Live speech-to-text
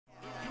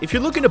If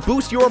you're looking to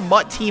boost your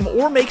MUT team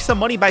or make some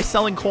money by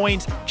selling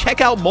coins, check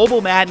out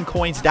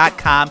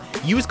mobilemaddencoins.com.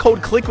 Use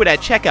code Kliquid at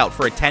checkout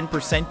for a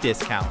 10%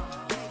 discount.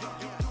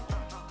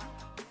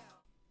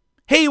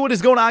 Hey, what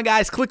is going on,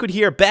 guys? Kliquid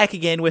here, back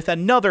again with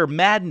another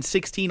Madden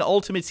 16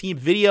 Ultimate Team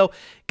video.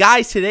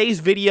 Guys,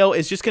 today's video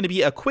is just going to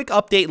be a quick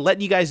update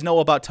letting you guys know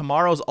about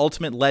tomorrow's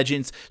Ultimate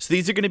Legends. So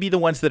these are going to be the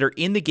ones that are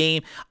in the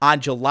game on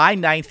July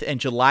 9th and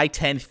July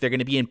 10th. They're going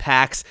to be in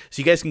packs, so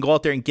you guys can go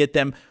out there and get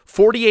them.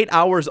 48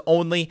 hours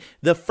only.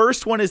 The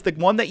first one is the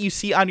one that you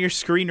see on your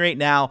screen right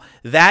now.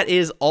 That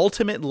is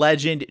Ultimate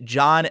Legend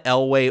John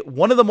Elway,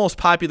 one of the most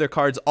popular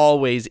cards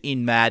always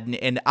in Madden,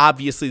 and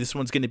obviously this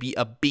one's going to be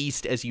a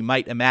beast, as you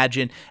might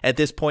imagine, at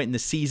this point in the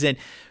season.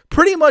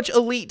 Pretty much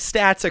elite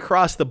stats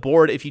across the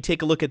board if you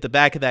take a look at the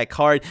back of that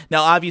card.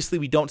 Now, obviously,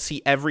 we don't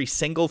see every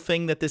single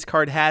thing that this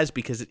card has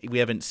because we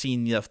haven't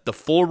seen the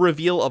full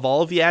reveal of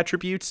all of the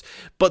attributes,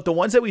 but the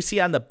ones that we see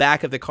on the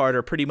back of the card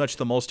are pretty much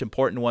the most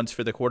important ones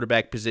for the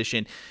quarterback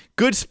position.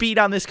 Good speed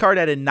on this card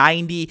at a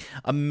 90,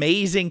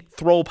 amazing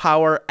throw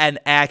power and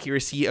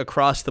accuracy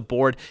across the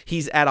board.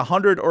 He's at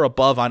 100 or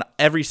above on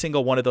every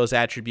single one of those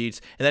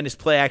attributes, and then his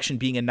play action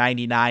being a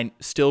 99,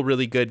 still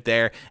really good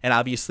there, and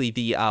obviously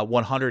the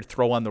 100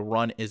 throw on the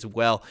run as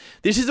well.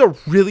 This is a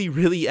really,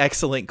 really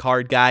excellent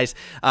card, guys.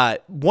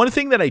 One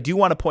thing that I do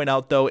want to point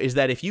out, though, is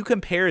that if you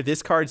compare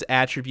this card's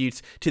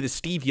attributes to the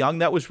Steve Young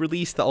that was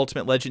released, the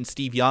Ultimate Legend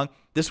Steve Young,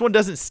 this one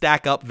doesn't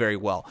stack up very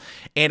well.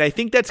 And I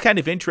think that's kind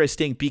of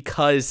interesting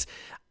because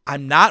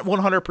I'm not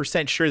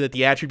 100% sure that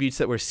the attributes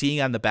that we're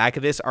seeing on the back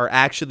of this are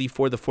actually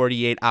for the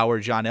 48-hour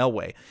John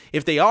Elway.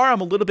 If they are,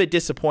 I'm a little bit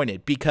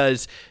disappointed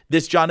because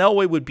this John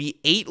Elway would be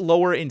 8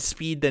 lower in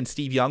speed than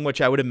Steve Young, which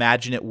I would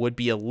imagine it would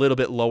be a little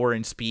bit lower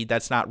in speed.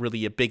 That's not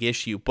really a big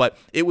issue, but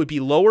it would be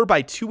lower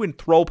by 2 in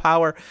throw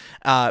power.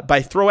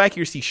 By throw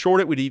accuracy short,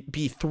 it would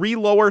be 3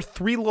 lower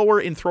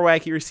in throw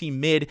accuracy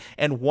mid,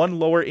 and 1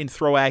 lower in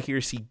throw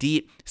accuracy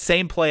deep.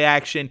 Same play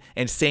action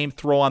and same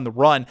throw on the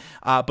run,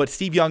 but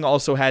Steve Young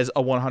also has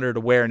a 100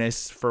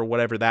 awareness for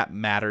whatever that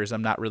matters.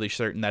 I'm not really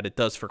certain that it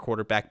does for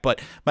quarterback, but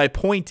my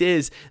point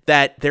is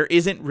that there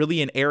isn't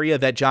really an area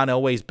that John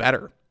Elway is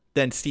better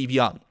than Steve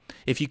Young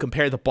if you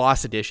compare the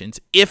boss editions,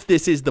 if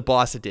this is the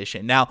boss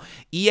edition. Now,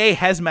 EA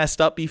has messed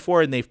up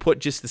before, and they've put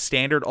just the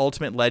standard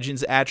Ultimate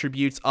Legends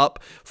attributes up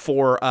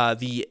for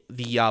the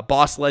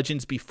boss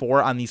legends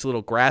before on these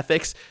little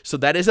graphics, so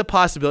that is a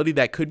possibility.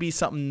 That could be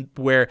something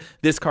where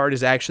this card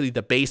is actually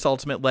the base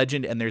Ultimate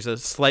Legend, and there's a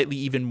slightly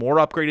even more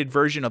upgraded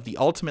version of the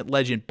Ultimate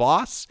Legend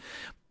boss.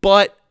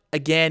 But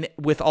again,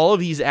 with all of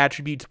these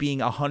attributes being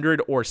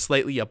 100 or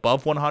slightly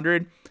above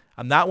 100,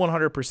 I'm not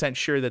 100%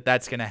 sure that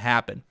that's going to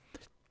happen.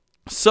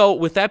 So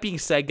with that being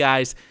said,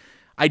 guys,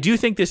 I do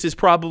think this is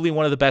probably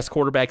one of the best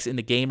quarterbacks in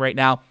the game right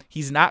now.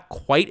 He's not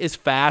quite as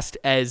fast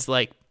as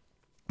like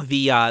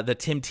the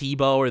Tim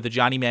Tebow or the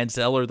Johnny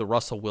Manziel or the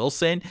Russell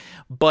Wilson,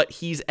 but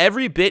he's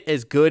every bit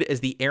as good as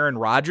the Aaron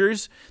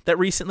Rodgers that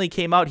recently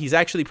came out. He's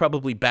actually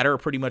probably better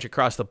pretty much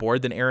across the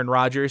board than Aaron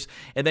Rodgers,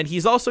 and then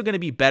he's also going to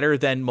be better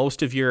than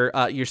most of your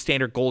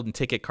standard golden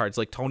ticket cards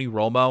like Tony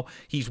Romo.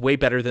 He's way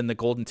better than the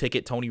golden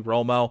ticket Tony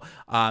Romo.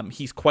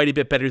 He's quite a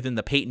bit better than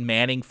the Peyton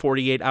Manning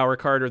 48-hour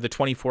card or the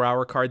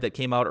 24-hour card that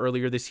came out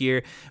earlier this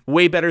year.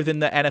 Way better than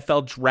the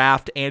NFL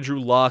draft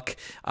Andrew Luck,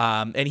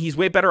 and he's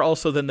way better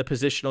also than the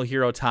positional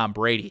hero Tom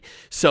Brady.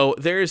 So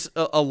there's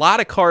a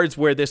lot of cards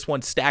where this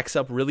one stacks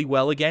up really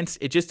well against.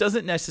 It just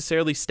doesn't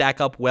necessarily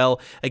stack up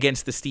well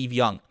against the Steve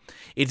Young.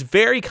 It's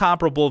very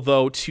comparable,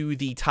 though, to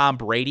the Tom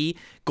Brady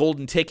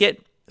golden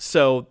ticket.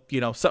 So, you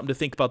know, something to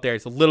think about there.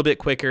 It's a little bit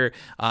quicker,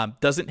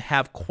 doesn't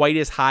have quite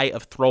as high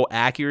of throw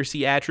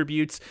accuracy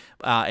attributes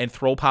and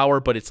throw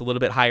power, but it's a little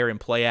bit higher in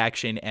play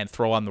action and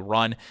throw on the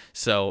run.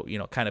 So, you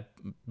know, kind of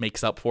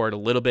makes up for it a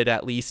little bit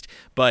at least.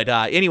 But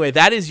anyway,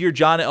 that is your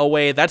John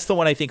Elway. That's the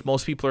one I think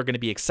most people are going to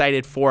be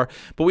excited for.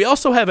 But we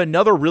also have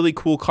another really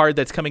cool card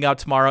that's coming out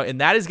tomorrow,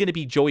 and that is going to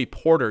be Joey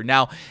Porter.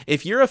 Now,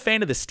 if you're a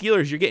fan of the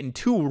Steelers, you're getting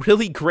 2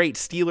 really great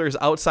Steelers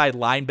outside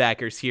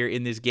linebackers here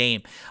in this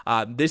game.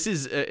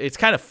 It's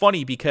kind of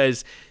funny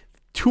because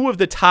 2 of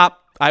the top,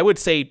 I would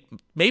say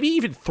maybe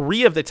even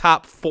 3 of the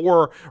top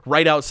 4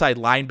 right outside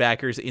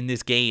linebackers in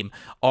this game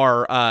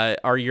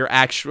are your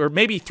actual, or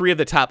maybe 3 of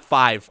the top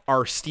 5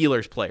 are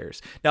Steelers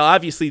players. Now,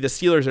 obviously, the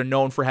Steelers are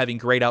known for having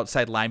great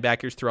outside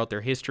linebackers throughout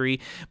their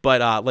history,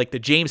 but like the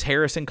James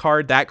Harrison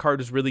card, that card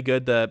was really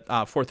good. The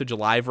 4th of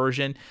July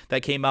version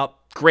that came out,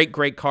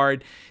 great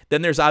card.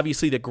 Then there's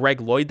obviously the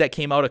Greg Lloyd that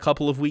came out a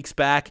couple of weeks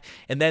back.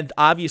 And then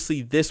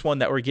obviously this one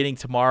that we're getting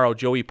tomorrow,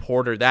 Joey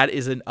Porter. That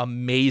is an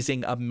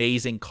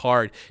amazing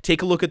card.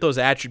 Take a look at those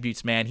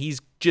attributes, man. He's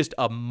just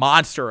a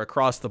monster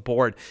across the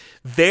board.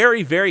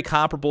 Very, very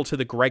comparable to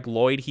the Greg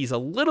Lloyd. He's a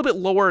little bit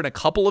lower in a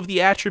couple of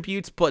the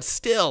attributes, but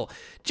still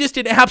just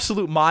an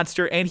absolute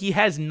monster. And he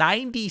has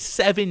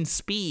 97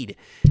 speed.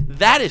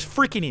 That is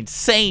freaking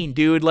insane,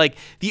 dude. Like,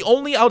 the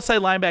only outside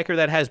linebacker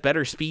that has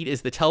better speed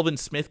is the Telvin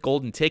Smith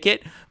golden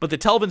ticket, but the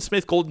Telvin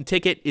Smith golden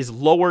ticket is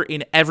lower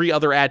in every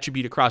other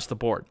attribute across the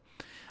board.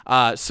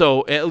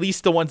 So at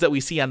least the ones that we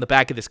see on the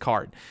back of this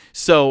card.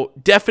 So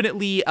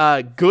definitely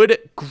a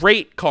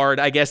great card,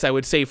 I guess I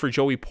would say, for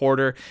Joey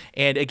Porter.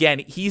 And again,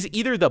 he's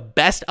either the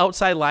best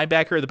outside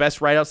linebacker or the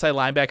best right outside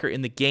linebacker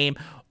in the game,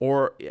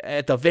 or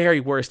at the very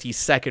worst, he's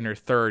second or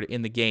third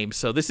in the game.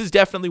 So this is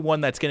definitely one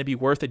that's going to be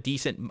worth a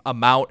decent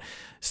amount.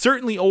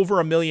 Certainly over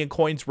 1 million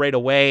coins right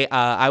away.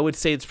 I would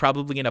say it's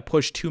probably going to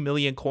push 2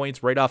 million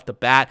coins right off the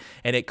bat,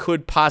 and it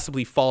could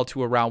possibly fall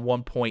to around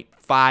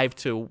 1.5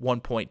 to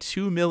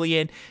 1.2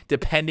 million,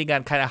 depending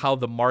on kind of how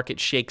the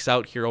market shakes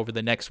out here over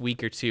the next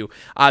week or two.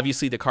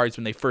 Obviously, the cards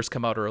when they first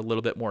come out are a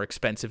little bit more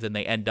expensive than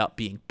they end up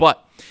being.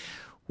 But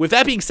with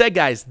that being said,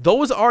 guys,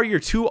 those are your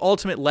 2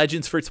 Ultimate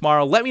Legends for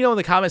tomorrow. Let me know in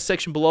the comments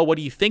section below, what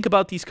do you think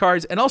about these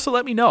cards? And also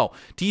let me know,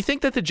 do you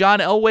think that the John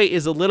Elway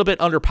is a little bit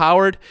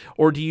underpowered,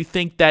 or do you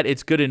think that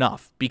it's good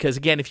enough? Because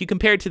again, if you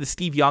compare it to the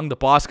Steve Young, the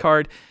boss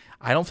card,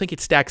 I don't think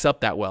it stacks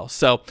up that well.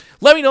 So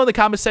let me know in the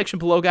comments section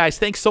below, guys.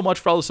 Thanks so much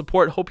for all the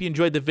support. Hope you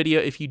enjoyed the video.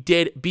 If you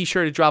did, be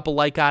sure to drop a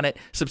like on it.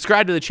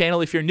 Subscribe to the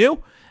channel if you're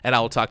new, and I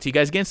will talk to you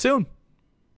guys again soon.